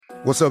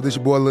What's up, this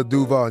your boy Lil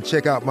Duval, and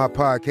check out my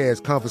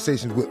podcast,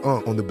 Conversations with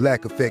Unc, on the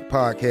Black Effect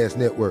Podcast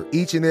Network.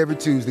 Each and every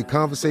Tuesday,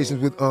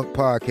 Conversations with Unc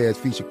podcast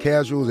feature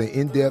casuals and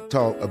in-depth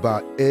talk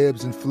about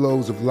ebbs and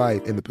flows of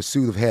life and the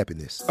pursuit of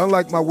happiness.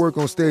 Unlike my work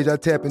on stage, I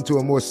tap into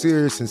a more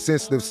serious and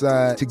sensitive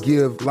side to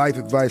give life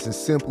advice and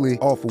simply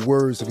offer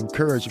words of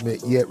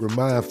encouragement, yet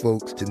remind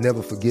folks to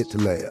never forget to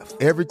laugh.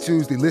 Every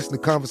Tuesday, listen to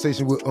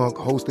Conversations with Unc,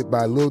 hosted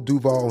by Lil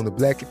Duval on the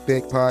Black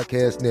Effect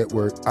Podcast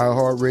Network,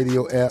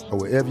 iHeartRadio app, or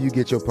wherever you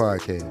get your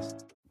podcasts.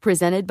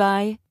 Presented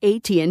by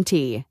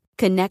AT&T.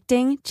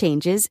 Connecting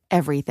changes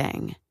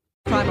everything.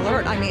 Crime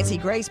Alert, I'm Nancy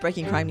Grace.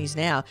 Breaking crime news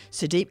now.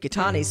 Sudeep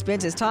Gitani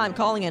spends his time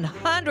calling in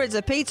hundreds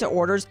of pizza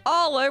orders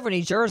all over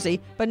New Jersey,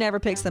 but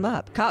never picks them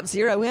up. Cops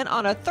zero in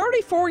on a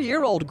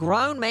 34-year-old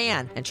grown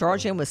man and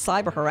charge him with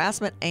cyber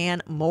harassment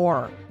and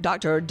more.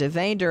 Dr.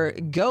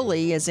 Devender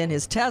Goli is in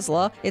his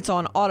Tesla. It's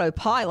on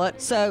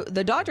autopilot, so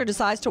the doctor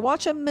decides to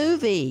watch a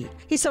movie.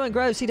 He's so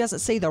engrossed he doesn't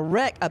see the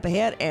wreck up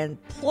ahead and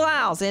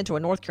plows into a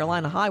North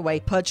Carolina highway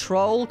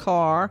patrol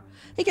car.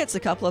 He gets a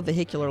couple of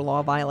vehicular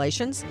law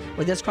violations.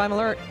 With this Crime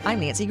Alert, I'm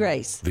Nancy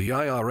Grace. The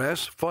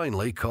IRS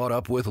finally caught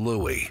up with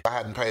Louie. I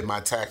hadn't paid my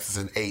taxes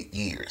in 8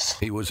 years.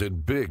 He was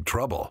in big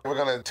trouble. We're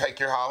going to take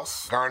your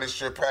house,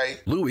 garnish your pay.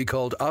 Louie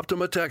called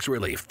Optima Tax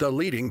Relief, the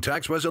leading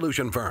tax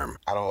resolution firm.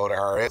 I don't owe the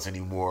IRS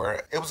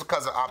anymore. It was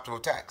because of Optima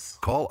Tax.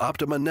 Call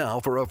Optima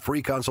now for a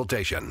free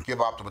consultation.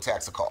 Give Optima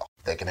Tax a call.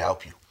 They can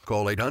help you.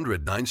 Call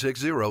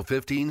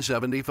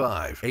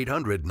 800-960-1575.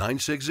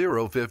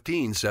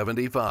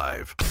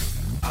 800-960-1575.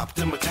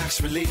 Optima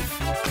Tax Relief.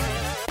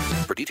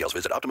 For details,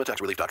 visit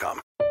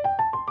OptimaTaxRelief.com.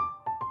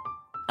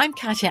 I'm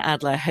Katya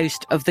Adler,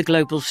 host of The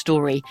Global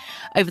Story.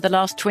 Over the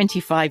last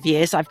 25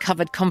 years, I've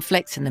covered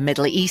conflicts in the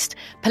Middle East,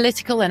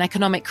 political and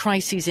economic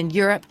crises in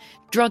Europe,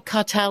 drug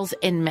cartels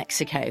in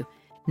Mexico.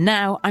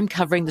 Now I'm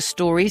covering the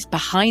stories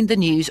behind the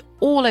news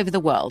all over the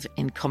world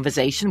in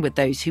conversation with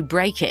those who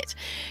break it.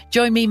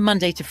 Join me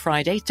Monday to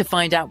Friday to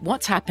find out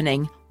what's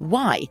happening,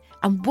 why,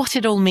 and what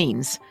it all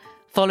means.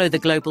 Follow The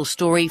Global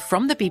Story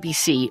from the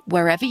BBC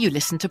wherever you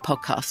listen to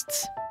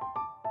podcasts.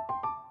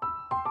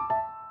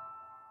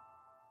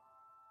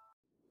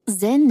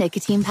 Zyn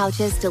nicotine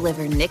pouches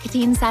deliver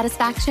nicotine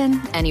satisfaction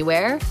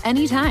anywhere,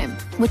 anytime,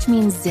 which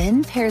means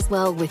Zyn pairs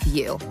well with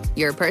you,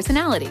 your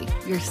personality,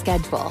 your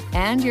schedule,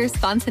 and your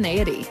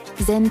spontaneity.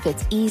 Zyn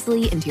fits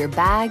easily into your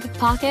bag,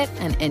 pocket,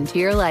 and into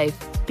your life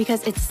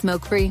because it's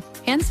smoke-free,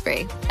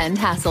 hands-free, and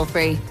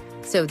hassle-free.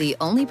 So the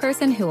only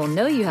person who will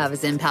know you have a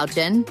Zyn pouch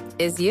in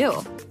is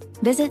you.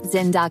 Visit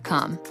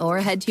Zyn.com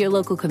or head to your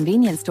local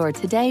convenience store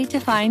today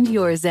to find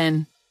your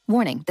Zyn.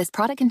 Warning, this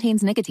product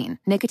contains nicotine.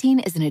 Nicotine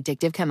is an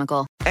addictive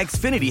chemical.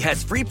 Xfinity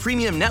has free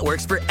premium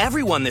networks for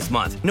everyone this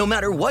month, no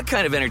matter what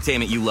kind of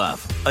entertainment you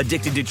love.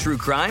 Addicted to true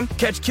crime?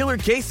 Catch killer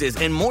cases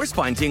and more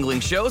spine-tingling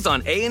shows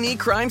on A&E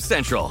Crime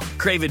Central.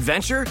 Crave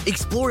adventure?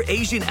 Explore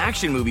Asian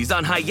action movies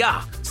on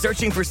Hi-YAH.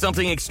 Searching for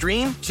something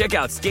extreme? Check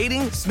out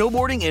skating,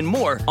 snowboarding, and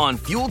more on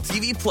Fuel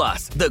TV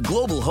Plus, the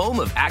global home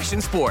of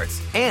action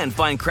sports. And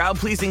find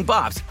crowd-pleasing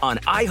bops on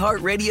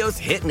iHeartRadio's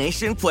Hit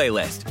Nation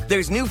playlist.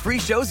 There's new free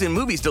shows and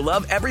movies to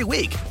love every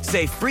week.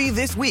 Say free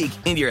this week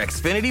in your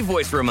Xfinity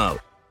voice remote.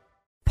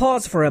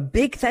 Pause for a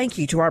big thank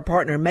you to our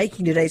partner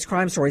making today's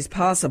crime stories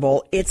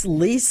possible. It's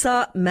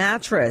Leesa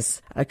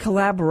Mattress, a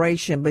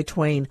collaboration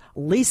between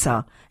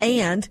Leesa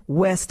and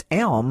West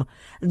Elm.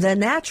 The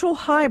natural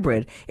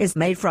hybrid is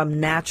made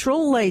from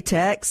natural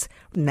latex,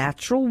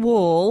 natural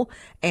wool,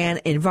 and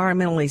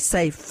environmentally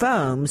safe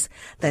foams.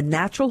 The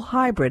natural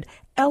hybrid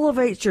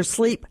elevates your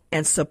sleep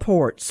and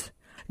supports.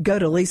 Go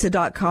to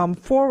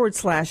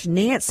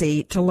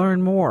Leesa.com/Nancy to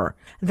learn more.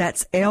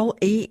 That's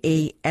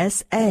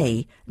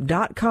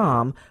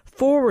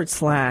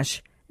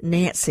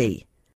LEESA.com/Nancy.